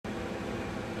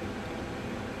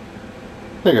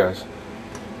Hey guys,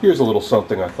 here's a little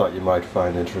something I thought you might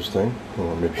find interesting,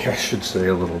 or maybe I should say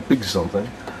a little big something.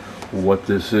 What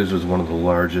this is one of the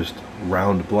largest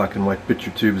round black and white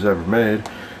picture tubes ever made.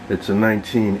 It's a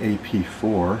 19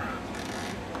 AP4.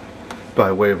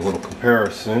 By way of a little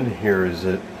comparison, here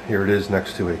it is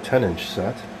next to a 10-inch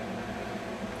set.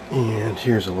 And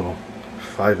here's a little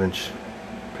 5-inch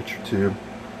picture tube.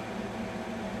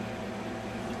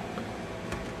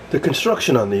 The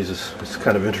construction on these is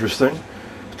kind of interesting.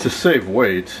 To save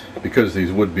weight, because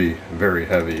these would be very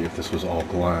heavy if this was all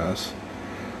glass,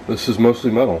 this is mostly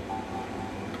metal.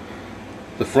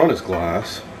 The front is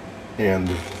glass and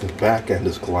the back end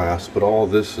is glass, but all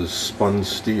this is spun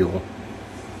steel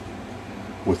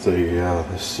with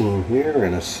a seam here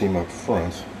and a seam up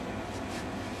front.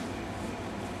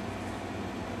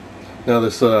 Now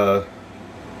this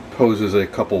poses a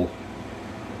couple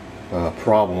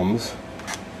problems.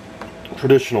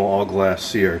 Traditional all-glass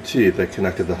CRT, they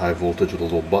connected the high voltage with a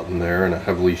little button there, and a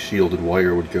heavily shielded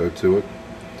wire would go to it.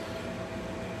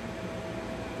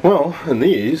 Well, in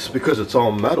these, because it's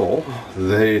all metal,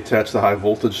 they attach the high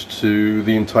voltage to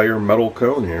the entire metal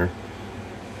cone here.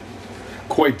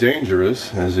 Quite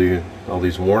dangerous, as all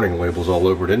these warning labels all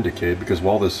over it indicate, because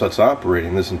while this set's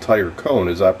operating, this entire cone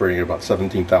is operating at about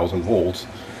 17,000 volts.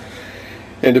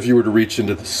 And if you were to reach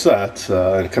into the set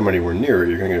and come anywhere near it,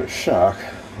 you're going to get a shock.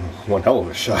 One hell of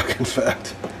a shock, in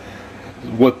fact.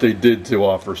 What they did to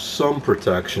offer some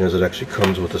protection is it actually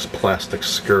comes with this plastic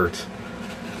skirt.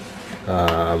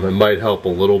 It might help a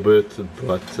little bit,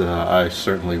 but I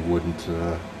certainly wouldn't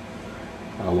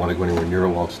want to go anywhere near it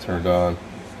while it's turned on.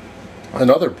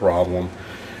 Another problem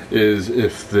is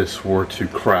if this were to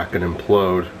crack and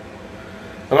implode.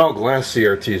 An all-glass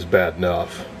CRT is bad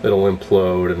enough. It'll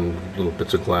implode and little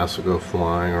bits of glass will go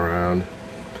flying around.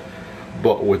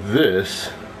 But with this,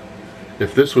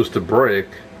 if this was to break,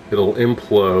 it'll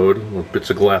implode,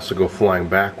 bits of glass will go flying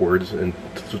backwards and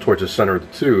towards the center of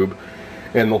the tube,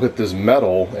 and they'll hit this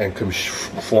metal and come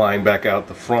flying back out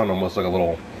the front, almost like a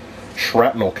little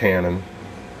shrapnel cannon.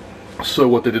 So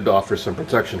what they did to offer some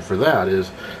protection for that is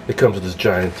it comes with this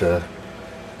giant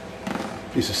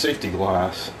piece of safety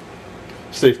glass.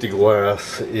 Safety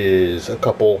glass is a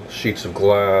couple sheets of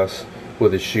glass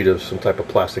with a sheet of some type of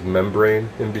plastic membrane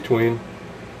in between.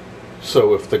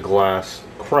 So if the glass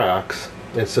cracks,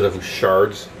 instead of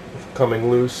shards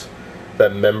coming loose,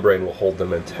 that membrane will hold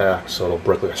them intact, so it'll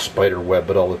break like a spider web,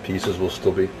 but all the pieces will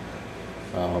still be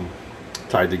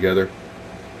tied together.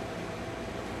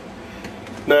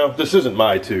 Now, this isn't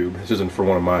my tube. This isn't for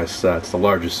one of my sets. The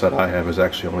largest set I have is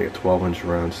actually only a 12-inch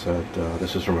round set.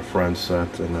 This is from a friend's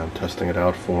set, and I'm testing it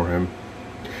out for him.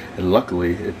 And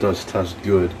luckily, it does test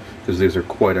good, because these are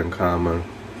quite uncommon,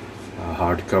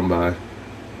 hard to come by.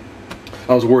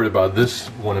 I was worried about this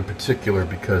one in particular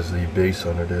because the base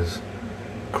on it is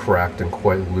cracked and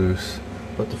quite loose,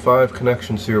 but the 5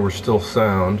 connections here were still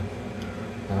sound.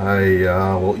 I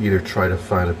will either try to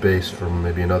find a base from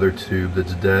maybe another tube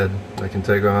that's dead I can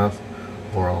take off,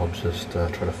 or I'll just try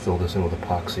to fill this in with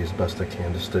epoxy as best I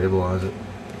can to stabilize it.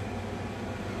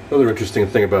 Another interesting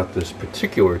thing about this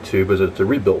particular tube is that it's a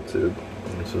rebuilt tube.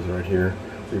 It says right here,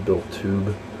 rebuilt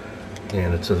tube,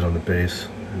 and it says it on the base.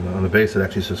 And on the base it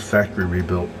actually says factory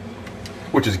rebuilt,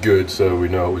 which is good, so we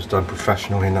know it was done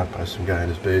professionally, not by some guy in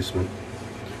his basement.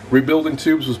 Rebuilding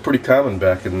tubes was pretty common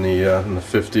back in the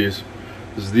 50s,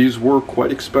 because these were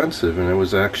quite expensive, and it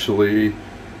was actually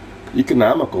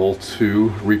economical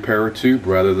to repair a tube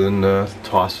rather than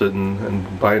toss it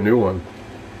and buy a new one.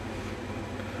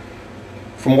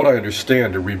 From what I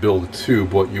understand, to rebuild a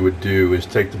tube, what you would do is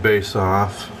take the base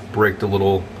off, break the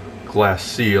little glass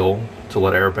seal to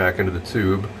let air back into the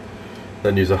tube,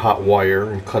 then use a hot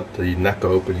wire and cut the neck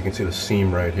open. You can see the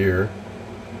seam right here.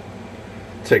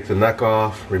 Take the neck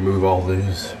off, remove all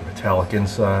these metallic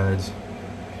insides,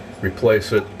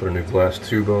 replace it, put a new glass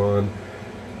tube on,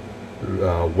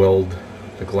 weld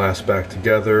the glass back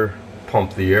together,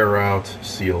 pump the air out,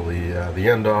 seal the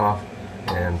end off,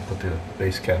 and put the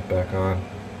base cap back on.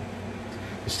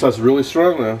 This stuff's really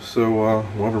strong though, so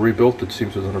whoever rebuilt it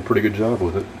seems to have done a pretty good job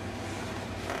with it.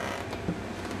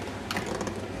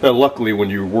 Now luckily,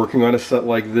 when you're working on a set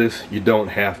like this, you don't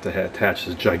have to attach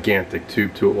this gigantic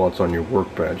tube to it while it's on your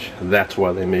workbench. That's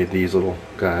why they made these little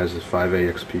guys, the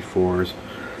 5A XP4s,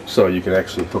 so you can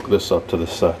actually hook this up to the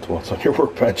set while it's on your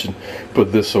workbench and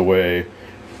put this away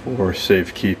for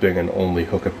safekeeping, and only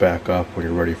hook it back up when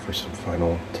you're ready for some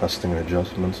final testing and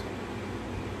adjustments.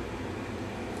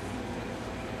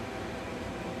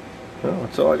 Well,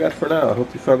 that's all I got for now. I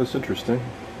hope you found this interesting.